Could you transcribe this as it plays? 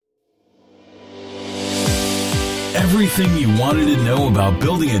Everything you wanted to know about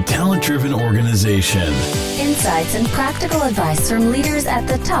building a talent-driven organization. Insights and practical advice from leaders at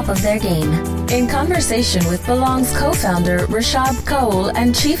the top of their game. In conversation with Belong's co-founder Rishab Kaul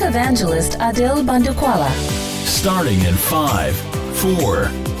and Chief Evangelist Adil Bandukwala. Starting in 5, 4,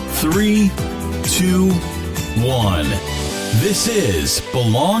 3, 2, 1. This is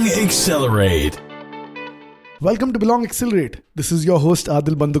Belong Accelerate. Welcome to Belong Accelerate. This is your host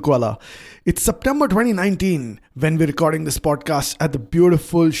Adil Bandukwala. It's September 2019 when we're recording this podcast at the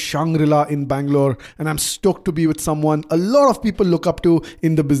beautiful Shangri-La in Bangalore, and I'm stoked to be with someone a lot of people look up to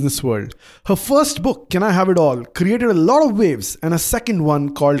in the business world. Her first book, Can I Have It All, created a lot of waves, and a second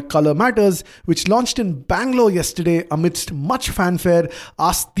one called Color Matters, which launched in Bangalore yesterday amidst much fanfare,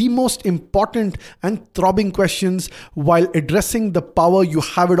 asked the most important and throbbing questions while addressing the power you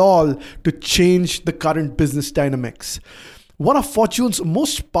have it all to change the current business dynamics. One of Fortune's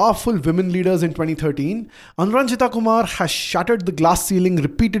most powerful women leaders in 2013, Anuranjita Kumar has shattered the glass ceiling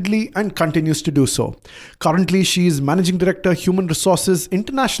repeatedly and continues to do so. Currently, she is Managing Director, Human Resources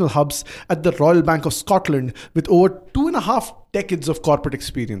International Hubs at the Royal Bank of Scotland with over 2.5 decades of corporate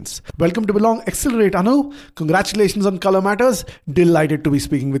experience. Welcome to Belong Accelerate, Anu. Congratulations on Color Matters. Delighted to be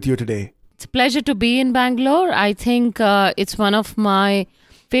speaking with you today. It's a pleasure to be in Bangalore. I think it's one of my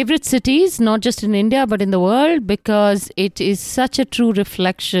favorite cities, not just in India, but in the world, because it is such a true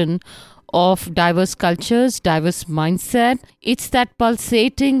reflection of diverse cultures, diverse mindset. It's that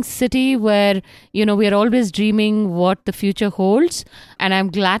pulsating city where, we are always dreaming what the future holds. And I'm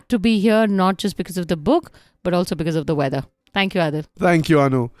glad to be here, not just because of the book, but also because of the weather. Thank you, Adil. Thank you,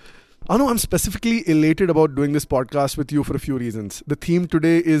 Anu. Anu, I'm specifically elated about doing this podcast with you for a few reasons. The theme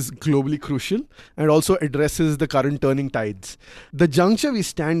today is globally crucial and also addresses the current turning tides. The juncture we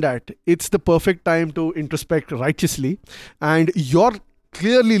stand at, it's the perfect time to introspect righteously, and you're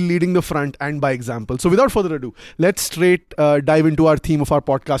clearly leading the front and by example. So without further ado, let's straight dive into our theme of our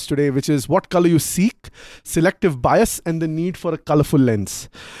podcast today, which is what color you seek, selective bias, and the need for a colorful lens.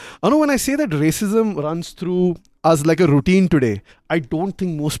 Anu, when I say that racism runs through us like a routine today, I don't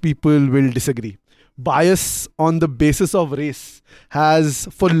think most people will disagree. Bias on the basis of race has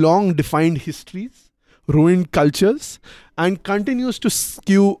for long defined histories, ruined cultures, and continues to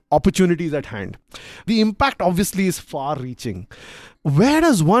skew opportunities at hand. The impact obviously is far-reaching. Where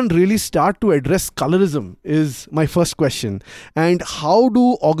does one really start to address colorism is my first question. And how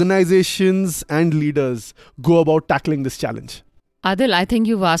do organizations and leaders go about tackling this challenge? Adil, I think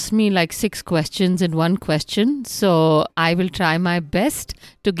you've asked me like 6 questions in one question, so I will try my best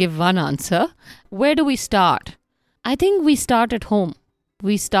to give one answer. Where do we start? I think we start at home.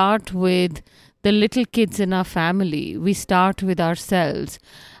 We start with the little kids in our family. We start with ourselves.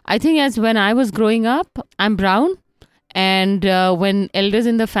 I think as when I was growing up, I'm brown, and when elders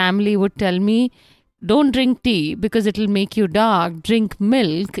in the family would tell me, don't drink tea because it'll make you dark, drink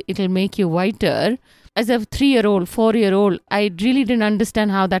milk, it'll make you whiter. As a 3-year-old, 4-year-old, I really didn't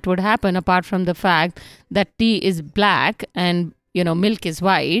understand how that would happen, apart from the fact that tea is black and, milk is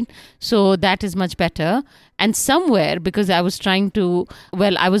white. So that is much better. And somewhere, because I was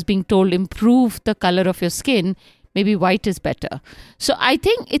I was being told, improve the color of your skin, maybe white is better. So I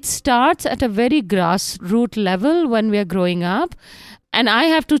think it starts at a very grassroots level when we are growing up. And I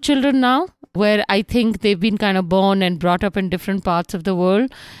have 2 children now, where I think they've been kind of born and brought up in different parts of the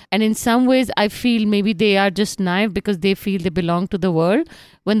world. And in some ways, I feel maybe they are just naive because they feel they belong to the world,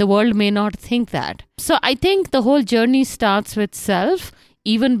 when the world may not think that. So I think the whole journey starts with self,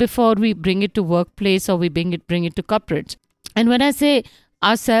 even before we bring it to workplace or we bring it to corporates. And when I say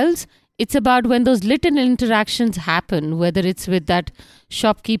ourselves, it's about when those little interactions happen, whether it's with that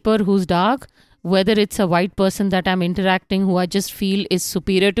shopkeeper who's dark, whether it's a white person that I'm interacting who I just feel is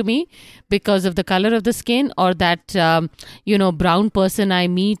superior to me because of the color of the skin, or that, brown person I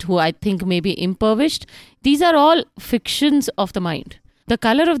meet who I think may be impoverished. These are all fictions of the mind. The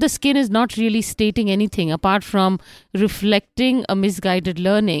color of the skin is not really stating anything apart from reflecting a misguided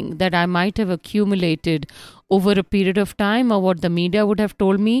learning that I might have accumulated over a period of time, or what the media would have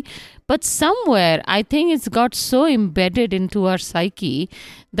told me. But somewhere, I think it's got so embedded into our psyche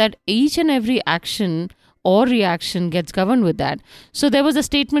that each and every action or reaction gets governed with that. So there was a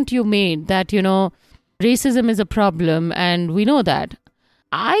statement you made that, racism is a problem, and we know that.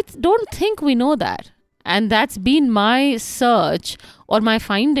 I don't think we know that. And that's been my search, or my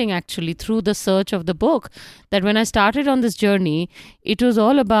finding actually through the search of the book, that when I started on this journey, it was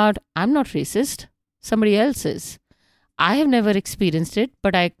all about, I'm not racist, somebody else is. I have never experienced it,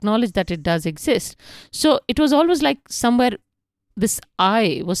 but I acknowledge that it does exist. So it was always like somewhere this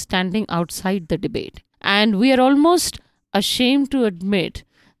I was standing outside the debate. And we are almost ashamed to admit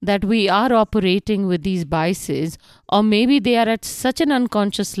that we are operating with these biases, or maybe they are at such an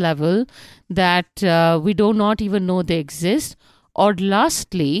unconscious level that we do not even know they exist. Or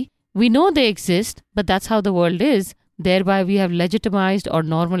lastly, we know they exist, but that's how the world is. Thereby, we have legitimized or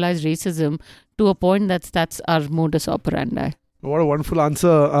normalized racism to a point that's our modus operandi. What a wonderful answer,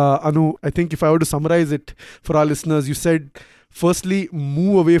 Anu. I think if I were to summarize it for our listeners, you said, firstly,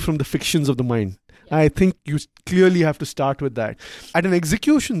 move away from the fictions of the mind. I think you clearly have to start with that. At an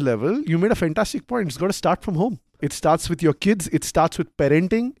execution level, you made a fantastic point. It's got to start from home. It starts with your kids. It starts with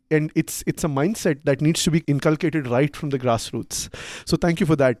parenting. And it's a mindset that needs to be inculcated right from the grassroots. So thank you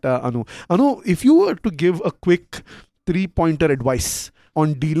for that, Anu. Anu, if you were to give a quick 3-pointer advice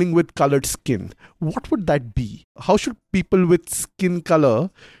on dealing with colored skin, what would that be? How should people with skin color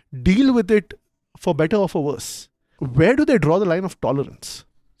deal with it, for better or for worse? Where do they draw the line of tolerance?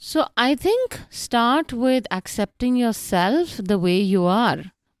 So I think start with accepting yourself the way you are.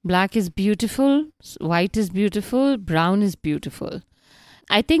 Black is beautiful, white is beautiful, brown is beautiful.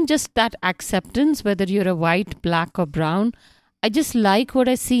 I think just that acceptance, whether you're a white, black or brown, I just like what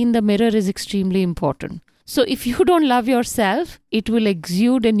I see in the mirror is extremely important. So if you don't love yourself, it will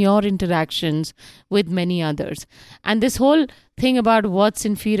exude in your interactions with many others. And this whole thing about what's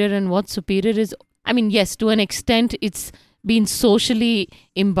inferior and what's superior is, I mean, yes, to an extent it's been socially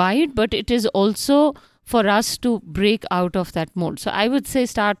imbibed, but it is also for us to break out of that mold. So I would say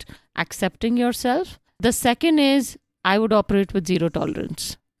start accepting yourself. The second is I would operate with zero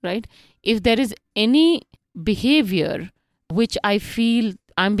tolerance, right? If there is any behavior which I feel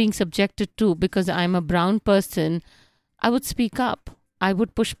I'm being subjected to because I'm a brown person, I would speak up. I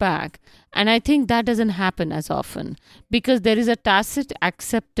would push back. And I think that doesn't happen as often because there is a tacit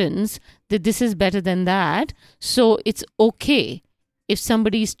acceptance that this is better than that. So it's okay if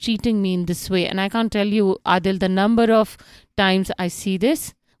somebody is treating me in this way. And I can't tell you, Adil, the number of times I see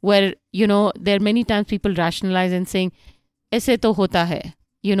this where, there are many times people rationalize and saying, aise to hota hai.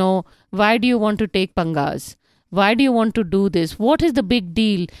 Why do you want to take pangas? Why do you want to do this? What is the big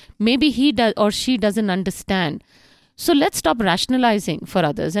deal? Maybe he does or she doesn't understand. So let's stop rationalizing for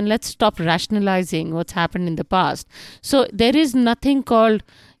others and let's stop rationalizing what's happened in the past. So there is nothing called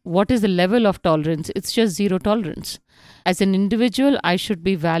what is the level of tolerance. It's just zero tolerance. As an individual, I should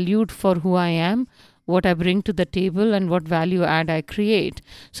be valued for who I am, what I bring to the table and what value add I create.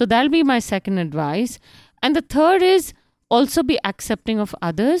 So that'll be my second advice. And the third is also be accepting of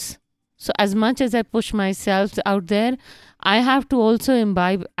others. So as much as I push myself out there, I have to also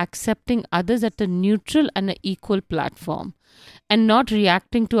imbibe accepting others at a neutral and an equal platform and not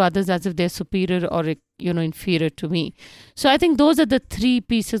reacting to others as if they're superior or, inferior to me. So I think those are the 3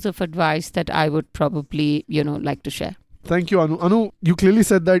 pieces of advice that I would probably, like to share. Thank you, Anu. Anu, you clearly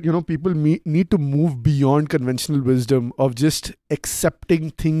said that, people need to move beyond conventional wisdom of just accepting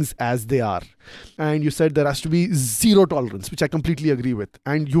things as they are. And you said there has to be zero tolerance, which I completely agree with.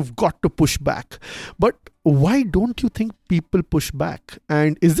 And you've got to push back. But why don't you think people push back?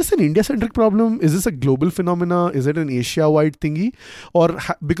 And is this an India-centric problem? Is this a global phenomena? Is it an Asia-wide thingy? Or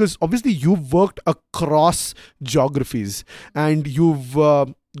because obviously you've worked across geographies and you've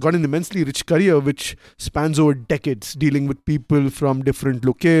got an immensely rich career which spans over decades dealing with people from different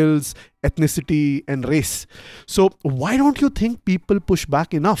locales, ethnicity and race. So why don't you think people push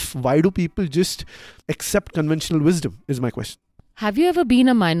back enough? Why do people just accept conventional wisdom is my question. Have you ever been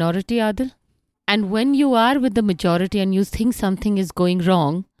a minority, Adil? And when you are with the majority and you think something is going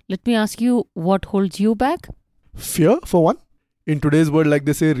wrong, let me ask you, what holds you back? Fear, for one. In today's world, like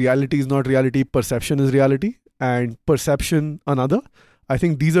they say, reality is not reality, perception is reality, and perception another. I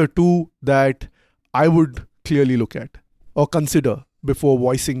think these are 2 that I would clearly look at or consider before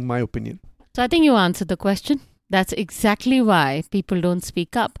voicing my opinion. So I think you answered the question. That's exactly why people don't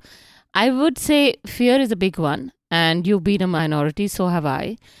speak up. I would say fear is a big one, and you've been a minority, so have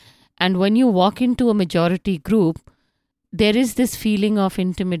I. And when you walk into a majority group, there is this feeling of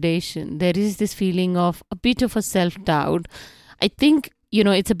intimidation. There is this feeling of a bit of a self-doubt. I think,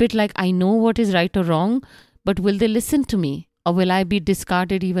 it's a bit like I know what is right or wrong, but will they listen to me? Or will I be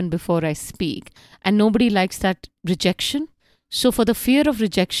discarded even before I speak? And nobody likes that rejection. So for the fear of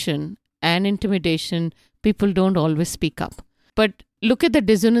rejection and intimidation, people don't always speak up. But look at the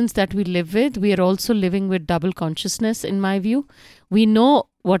dissonance that we live with. We are also living with double consciousness, in my view. We know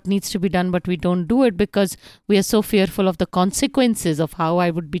what needs to be done, but we don't do it because we are so fearful of the consequences of how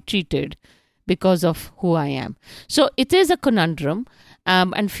I would be treated because of who I am. So it is a conundrum.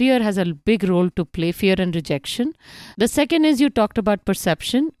 And fear has a big role to play, fear and rejection. The second is you talked about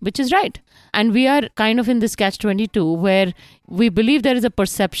perception, which is right. And we are kind of in this catch-22 where we believe there is a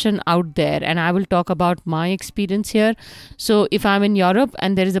perception out there. And I will talk about my experience here. So if I'm in Europe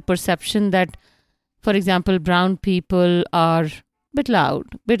and there is a perception that, for example, brown people are a bit loud,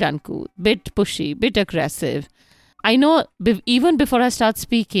 bit uncouth, bit pushy, bit aggressive. I know even before I start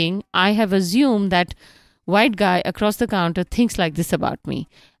speaking, I have assumed that white guy across the counter thinks like this about me.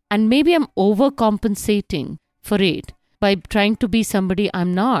 And maybe I'm overcompensating for it by trying to be somebody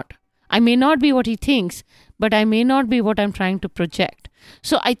I'm not. I may not be what he thinks, but I may not be what I'm trying to project.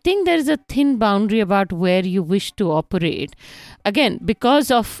 So I think there is a thin boundary about where you wish to operate. Again,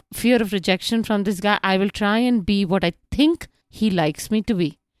 because of fear of rejection from this guy, I will try and be what I think he likes me to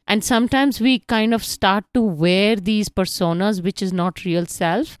be. And sometimes we kind of start to wear these personas, which is not real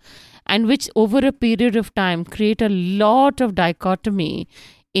self, and which over a period of time create a lot of dichotomy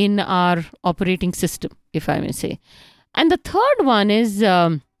in our operating system, if I may say. And the third one is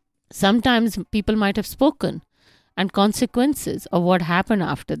sometimes people might have spoken and consequences of what happened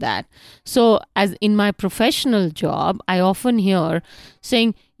after that. So as in my professional job, I often hear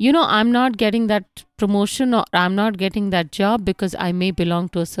saying, I'm not getting that promotion or I'm not getting that job because I may belong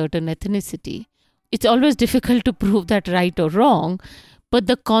to a certain ethnicity. It's always difficult to prove that right or wrong, but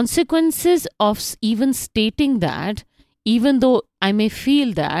the consequences of even stating that, even though I may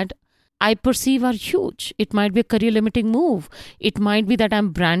feel that, I perceive are huge. It might be a career limiting move. It might be that I'm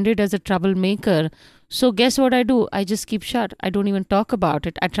branded as a troublemaker. So guess what I do? I just keep shut. I don't even talk about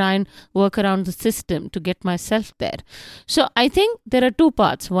it. I try and work around the system to get myself there. So I think there are two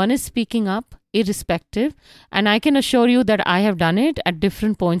parts. One is speaking up, irrespective. And I can assure you that I have done it at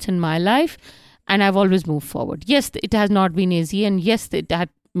different points in my life. And I've always moved forward. Yes, it has not been easy. And yes, it had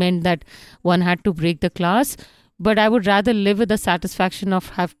meant that one had to break the class. But I would rather live with the satisfaction of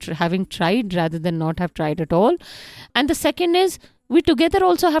having tried rather than not have tried at all. And the second is we together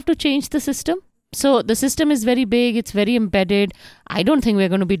also have to change the system. So the system is very big. It's very embedded. I don't think we're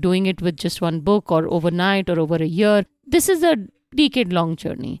going to be doing it with just one book or overnight or over a year. This is a decade-long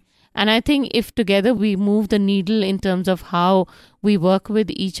journey. And I think if together we move the needle in terms of how we work with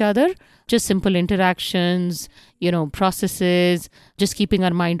each other, just simple interactions, processes, just keeping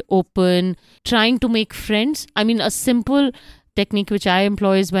our mind open, trying to make friends. I mean, a simple technique which I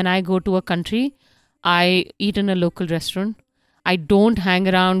employ is when I go to a country, I eat in a local restaurant. I don't hang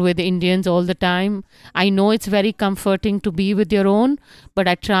around with Indians all the time. I know it's very comforting to be with your own, but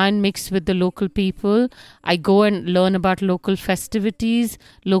I try and mix with the local people. I go and learn about local festivities,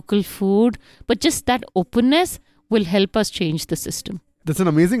 local food, but just that openness will help us change the system. That's an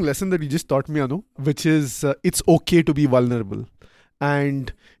amazing lesson that you just taught me, Anu, which is it's okay to be vulnerable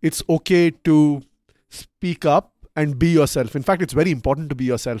and it's okay to speak up and be yourself. In fact, it's very important to be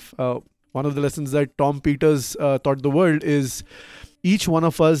yourself. One of the lessons that Tom Peters taught the world is each one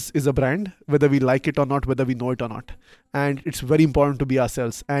of us is a brand, whether we like it or not, whether we know it or not. And it's very important to be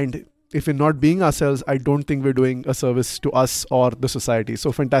ourselves. And if we're not being ourselves, I don't think we're doing a service to us or the society.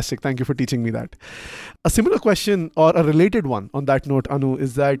 So fantastic. Thank you for teaching me that. A similar question or a related one on that note, Anu,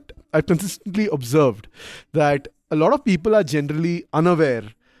 is that I've consistently observed that a lot of people are generally unaware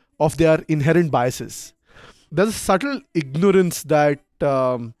of their inherent biases. There's a subtle ignorance that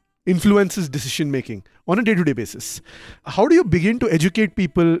influences decision making on a day-to-day basis. How do you begin to educate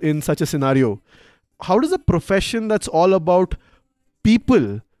people in such a scenario? How does a profession that's all about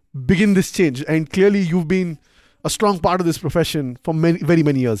people begin this change? And clearly you've been a strong part of this profession for very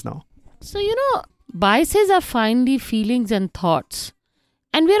many years now. So, biases are finally feelings and thoughts.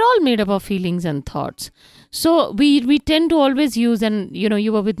 And we're all made up of feelings and thoughts. So we tend to always use, and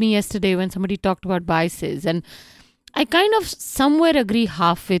you were with me yesterday when somebody talked about biases, and I kind of somewhere agree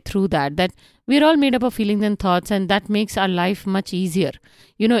halfway through that we're all made up of feelings and thoughts, and that makes our life much easier.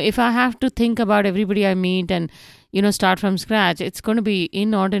 If I have to think about everybody I meet and, start from scratch, it's going to be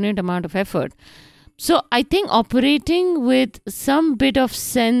inordinate amount of effort. So I think operating with some bit of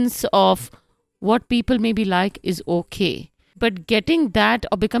sense of what people may be like is okay. But getting that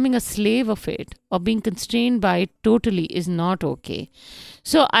or becoming a slave of it or being constrained by it totally is not okay.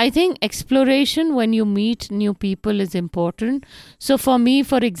 So I think exploration when you meet new people is important. So for me,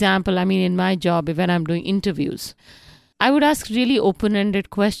 for example, in my job, when I'm doing interviews, I would ask really open-ended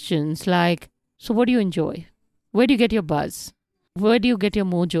questions like, so what do you enjoy? Where do you get your buzz? Where do you get your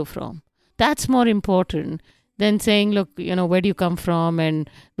mojo from? That's more important than saying, look, where do you come from and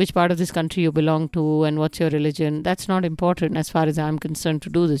which part of this country you belong to and what's your religion? That's not important as far as I'm concerned to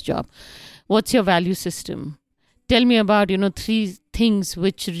do this job. What's your value system? Tell me about, 3 things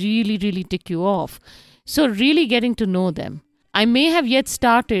which really, really tick you off. So really getting to know them. I may have yet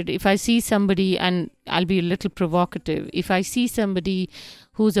started. If I see somebody, and I'll be a little provocative, if I see somebody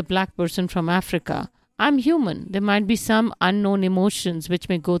who's a black person from Africa, I'm human. There might be some unknown emotions which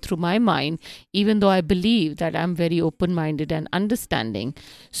may go through my mind, even though I believe that I'm very open-minded and understanding.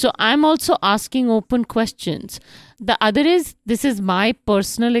 So I'm also asking open questions. The other is, this is my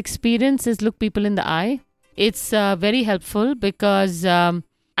personal experience, is look people in the eye. It's very helpful because,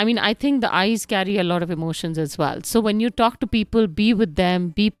 I think the eyes carry a lot of emotions as well. So when you talk to people, be with them,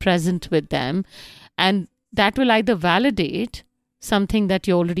 be present with them, and that will either validate something that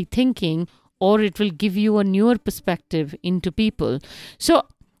you're already thinking, or it will give you a newer perspective into people. So,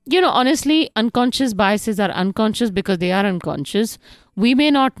 honestly, unconscious biases are unconscious because they are unconscious. We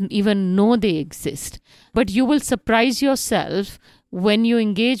may not even know they exist, but you will surprise yourself when you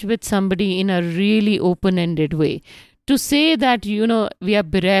engage with somebody in a really open-ended way. To say that, we are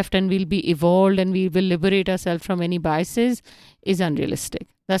bereft and we'll be evolved and we will liberate ourselves from any biases is unrealistic.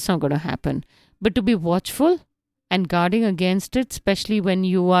 That's not going to happen. But to be watchful and guarding against it, especially when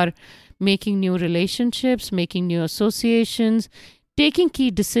you are making new relationships, making new associations, taking key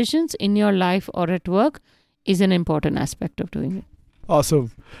decisions in your life or at work, is an important aspect of doing it.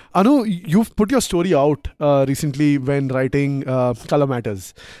 Awesome. Anu, you've put your story out recently when writing Color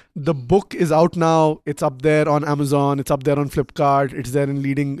Matters. The book is out now. It's up there on Amazon. It's up there on Flipkart. It's there in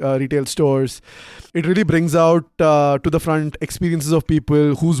leading retail stores. It really brings out to the front experiences of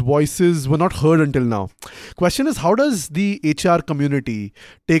people whose voices were not heard until now. Question is, how does the HR community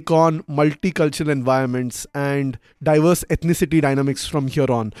take on multicultural environments and diverse ethnicity dynamics from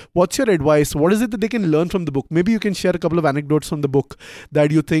here on? What's your advice? What is it that they can learn from the book? Maybe you can share a couple of anecdotes from the book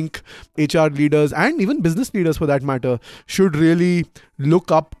that you think HR leaders and even business leaders for that matter should really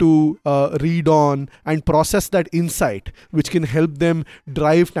look up to, read on and process that insight, which can help them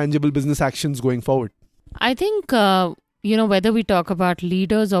drive tangible business actions going forward. I think, whether we talk about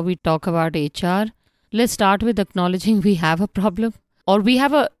leaders or we talk about HR, let's start with acknowledging we have a problem or we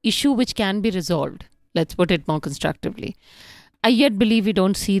have an issue which can be resolved. Let's put it more constructively. I yet believe we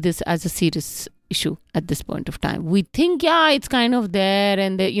don't see this as a serious issue at this point of time. We think, it's kind of there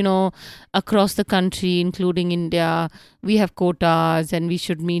and, across the country, including India, we have quotas and we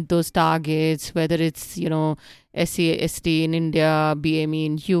should meet those targets, whether it's, SC, ST in India, BME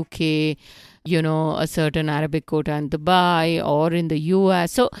in UK, a certain Arabic quota in Dubai or in the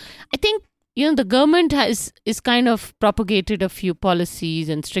US. So I think, the government is kind of propagated a few policies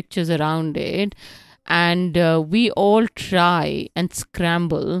and strictures around it. And we all try and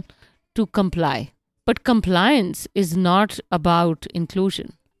scramble to comply. But compliance is not about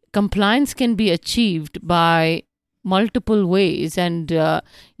inclusion. Compliance can be achieved by multiple ways. And,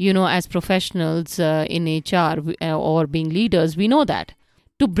 as professionals in HR or being leaders, we know that.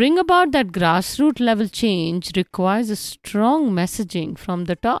 To bring about that grassroots level change requires a strong messaging from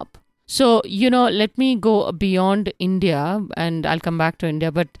the top. So, let me go beyond India and I'll come back to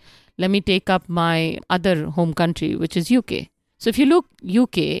India, but let me take up my other home country, which is UK. So if you look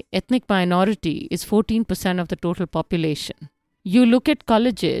UK, ethnic minority is 14% of the total population. You look at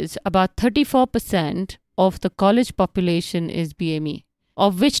colleges, about 34% of the college population is BME,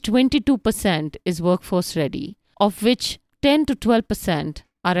 of which 22% is workforce ready, of which 10 to 12%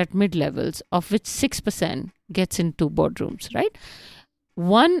 are at mid-levels, of which 6% gets into boardrooms, right?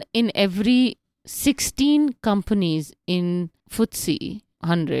 1 in every 16 companies in FTSE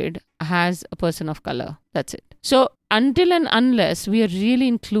 100 has a person of color. That's it. So until and unless we are really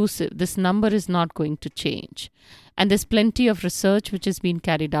inclusive, this number is not going to change. And there's plenty of research which has been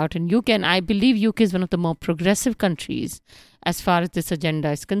carried out in UK. And I believe UK is one of the more progressive countries as far as this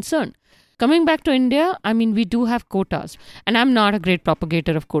agenda is concerned. Coming back to India, we do have quotas. And I'm not a great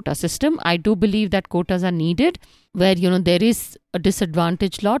propagator of quota system. I do believe that quotas are needed where, there is a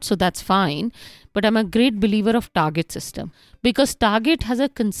disadvantaged lot. So that's fine. But I'm a great believer of target system because target has a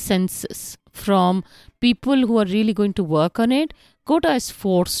consensus from people who are really going to work on it. Quota is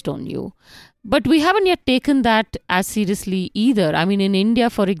forced on you. But we haven't yet taken that as seriously either. In India,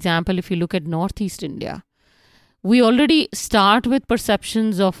 for example, if you look at Northeast India, we already start with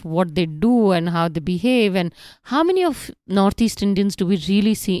perceptions of what they do and how they behave and how many of Northeast Indians do we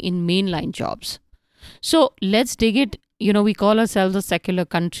really see in mainline jobs. So let's dig it. We call ourselves a secular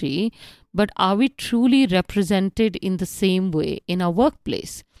country, but are we truly represented in the same way in our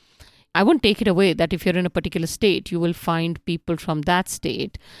workplace? I won't take it away that if you're in a particular state, you will find people from that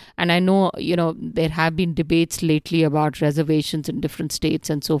state. And I know, there have been debates lately about reservations in different states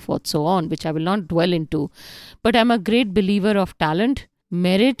and so forth, so on, which I will not dwell into. But I'm a great believer of talent,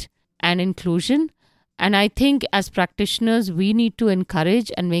 merit, and inclusion. And I think as practitioners, we need to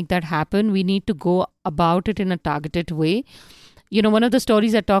encourage and make that happen. We need to go about it in a targeted way. One of the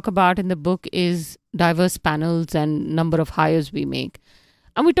stories I talk about in the book is diverse panels and number of hires we make.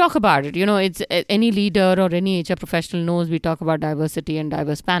 And we talk about it. It's any leader or any HR professional knows we talk about diversity and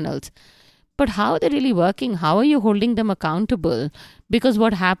diverse panels. But how are they really working? How are you holding them accountable? Because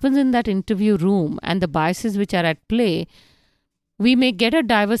what happens in that interview room and the biases which are at play, we may get a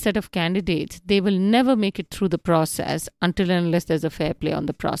diverse set of candidates. They will never make it through the process until and unless there's a fair play on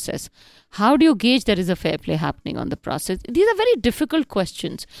the process. How do you gauge there is a fair play happening on the process? These are very difficult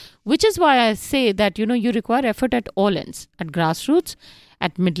questions, which is why I say that, you require effort at all ends, at grassroots,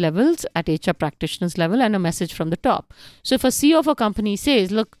 at mid-levels, at HR practitioners level, and a message from the top. So if a CEO of a company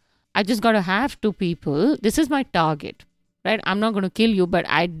says, look, I just got to have 2 people, this is my target, right? I'm not going to kill you, but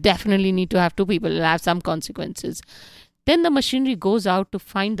I definitely need to have 2 people. It'll have some consequences. Then the machinery goes out to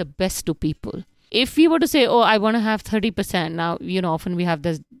find the best 2 people. If we were to say, I want to have 30%, now, often we have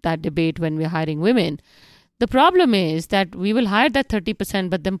that debate when we're hiring women. The problem is that we will hire that 30%,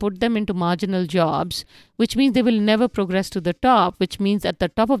 but then put them into marginal jobs, which means they will never progress to the top, which means at the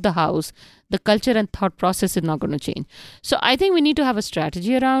top of the house, the culture and thought process is not going to change. So I think we need to have a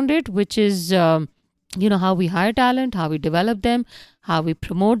strategy around it, which is, how we hire talent, how we develop them, how we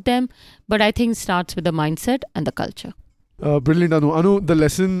promote them. But I think it starts with the mindset and the culture. Brilliant, Anu. Anu, the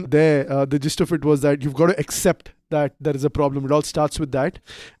lesson there, the gist of it was that you've got to accept that there is a problem. It all starts with that.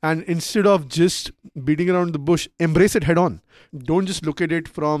 And instead of just beating around the bush, embrace it head on. Don't just look at it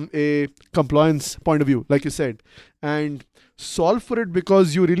from a compliance point of view, like you said. And solve for it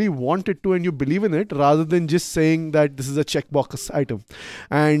because you really want it to and you believe in it, rather than just saying that this is a checkbox item.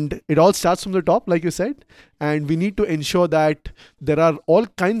 And it all starts from the top, like you said. And we need to ensure that there are all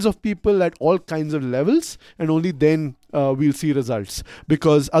kinds of people at all kinds of levels, and only then we'll see results.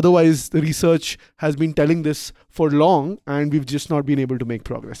 Because otherwise, the research has been telling this for long and we've just not been able to make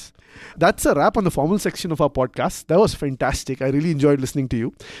progress. That's a wrap on the formal section of our podcast. That was fantastic. I really enjoyed listening to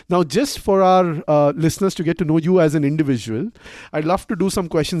you. Now, just for our listeners to get to know you as an individual, I'd love to do some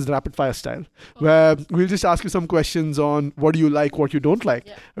questions rapid fire style, where we'll just ask you some questions on what do you like, what you don't like.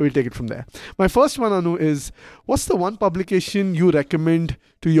 Yeah. We'll take it from there. My first one, Anu, is what's the one publication you recommend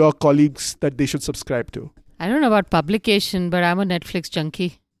to your colleagues that they should subscribe to? I don't know about publication, but I'm a Netflix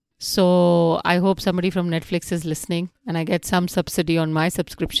junkie. So I hope somebody from Netflix is listening and I get some subsidy on my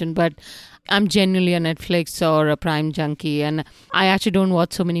subscription. But I'm genuinely a Netflix or a Prime junkie. And I actually don't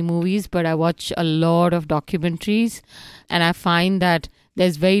watch so many movies, but I watch a lot of documentaries. And I find that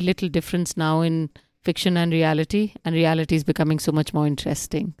there's very little difference now in fiction and reality. And reality is becoming so much more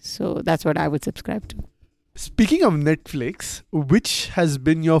interesting. So that's what I would subscribe to. Speaking of Netflix, which has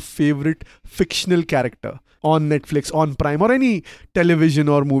been your favorite fictional character on Netflix, on Prime, or any television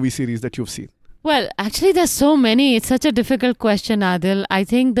or movie series that you've seen? Well, actually, there's so many. It's such a difficult question, Adil. I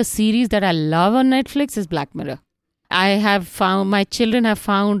think the series that I love on Netflix is Black Mirror. My children have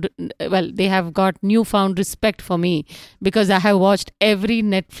they have got newfound respect for me because I have watched every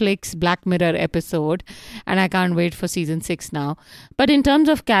Netflix Black Mirror episode and I can't wait for season 6 now. But in terms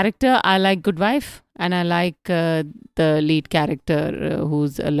of character, I like Good Wife and I like the lead character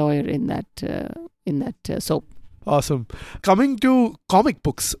who's a lawyer in that soap. Awesome. Coming to comic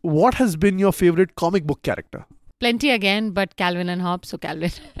books, what has been your favorite comic book character? Plenty again, but Calvin and Hobbes, so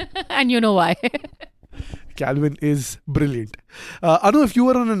Calvin. And you know why. Calvin is brilliant. Anu, if you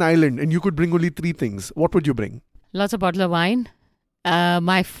were on an island and you could bring only 3 things, what would you bring? Lots of bottles of wine,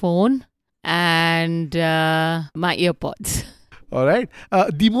 my phone, and my earpods. All right.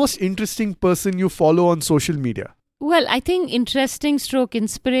 The most interesting person you follow on social media? Well, I think interesting /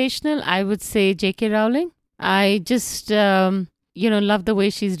 inspirational, I would say J.K. Rowling. I just, love the way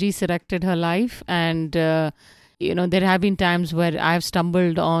she's resurrected her life. And, there have been times where I've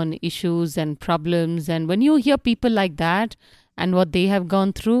stumbled on issues and problems. And when you hear people like that and what they have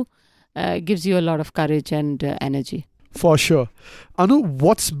gone through, it gives you a lot of courage and energy. For sure. Anu,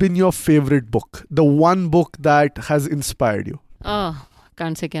 what's been your favorite book? The one book that has inspired you? Oh,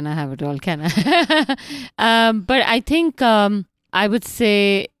 can't say can I have it all, can I? But I think I would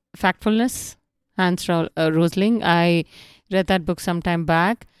say Factfulness, Hans Rosling. I read that book some time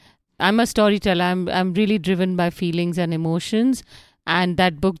back. I'm a storyteller. I'm really driven by feelings and emotions. And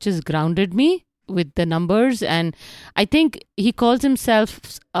that book just grounded me with the numbers. And I think he calls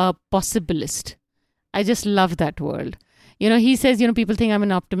himself a possibilist. I just love that word. He says, people think I'm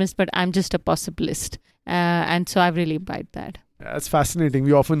an optimist, but I'm just a possibilist. And so I've really imbibed that. That's fascinating.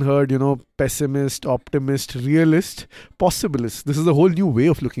 We often heard, pessimist, optimist, realist, possibilist. This is a whole new way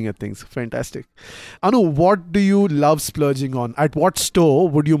of looking at things. Fantastic. Anu, what do you love splurging on? At what store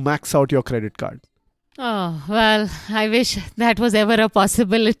would you max out your credit card? Oh, well, I wish that was ever a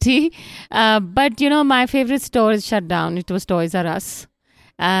possibility. But, my favorite store is shut down. It was Toys R Us.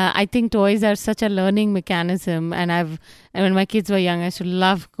 I think toys are such a learning mechanism. And when my kids were young, I used to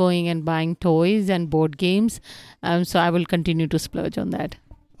love going and buying toys and board games. So I will continue to splurge on that.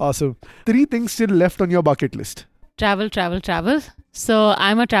 Awesome. 3 things still left on your bucket list. Travel. So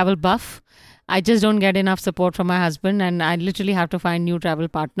I'm a travel buff. I just don't get enough support from my husband, and I literally have to find new travel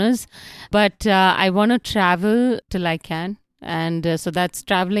partners. But I want to travel till I can. And so that's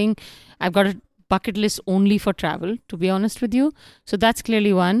traveling. I've got a bucket list only for travel, to be honest with you. So that's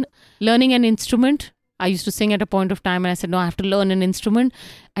clearly one. Learning an instrument. I used to sing at a point of time and I said, no, I have to learn an instrument.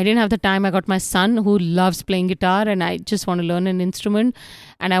 I didn't have the time. I got my son who loves playing guitar and I just want to learn an instrument.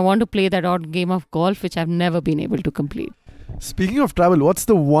 And I want to play that odd game of golf, which I've never been able to complete. Speaking of travel, what's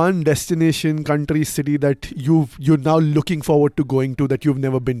the one destination, country, city that you're now looking forward to going to that you've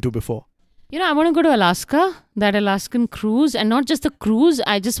never been to before? I want to go to Alaska, that Alaskan cruise, and not just the cruise.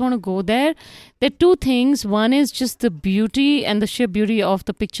 I just want to go there. There are 2 things. One is just the beauty and the sheer beauty of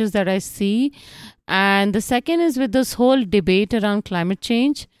the pictures that I see. And the second is with this whole debate around climate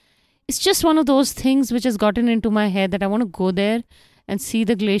change. It's just one of those things which has gotten into my head that I want to go there and see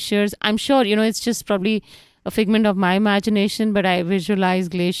the glaciers. I'm sure, it's just probably a figment of my imagination, but I visualize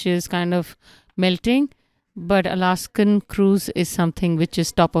glaciers kind of melting. But Alaskan cruise is something which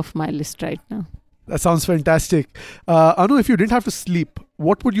is top of my list right now. That sounds fantastic. Anu, if you didn't have to sleep,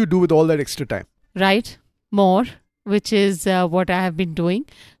 what would you do with all that extra time? Write more, which is what I have been doing.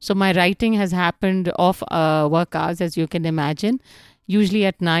 So my writing has happened off work hours, as you can imagine, usually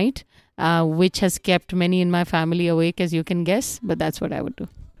at night, which has kept many in my family awake, as you can guess. But that's what I would do.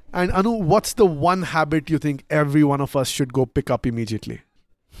 And Anu, what's the one habit you think every one of us should go pick up immediately?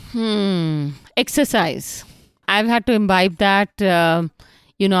 Exercise. I've had to imbibe that,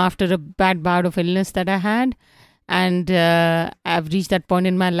 after a bad bout of illness that I had. And I've reached that point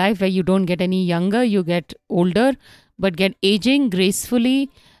in my life where you don't get any younger, you get older, but get aging gracefully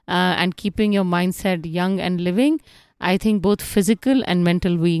and keeping your mindset young and living. I think both physical and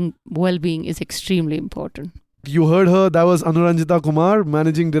mental well-being is extremely important. You heard her. That was Anuranjita Kumar,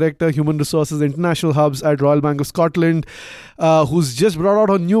 Managing Director, Human Resources International Hubs at Royal Bank of Scotland, who's just brought out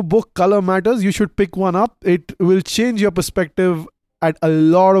her new book, Color Matters. You should pick one up. It will change your perspective at a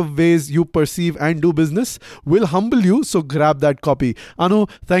lot of ways you perceive and do business. Will humble you, so grab that copy. Anu,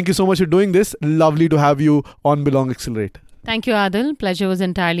 thank you so much for doing this. Lovely to have you on Belong Accelerate. Thank you, Adil. Pleasure was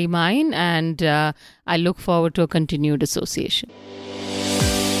entirely mine, and I look forward to a continued association.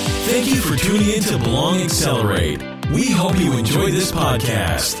 Thank you for tuning in to Belong Accelerate. We hope you enjoyed this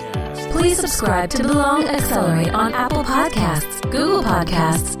podcast. Please subscribe to Belong Accelerate on Apple Podcasts, Google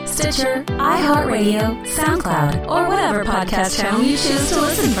Podcasts, Stitcher, iHeartRadio, SoundCloud, or whatever podcast channel you choose to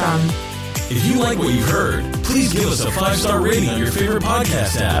listen from. If you like what you've heard, please give us a 5-star rating on your favorite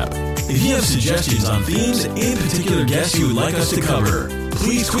podcast app. If you have suggestions on themes and particular guests you would like us to cover,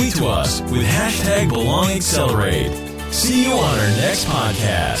 please tweet to us with #BelongAccelerate. See you on our next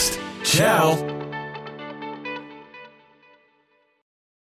podcast. Ciao.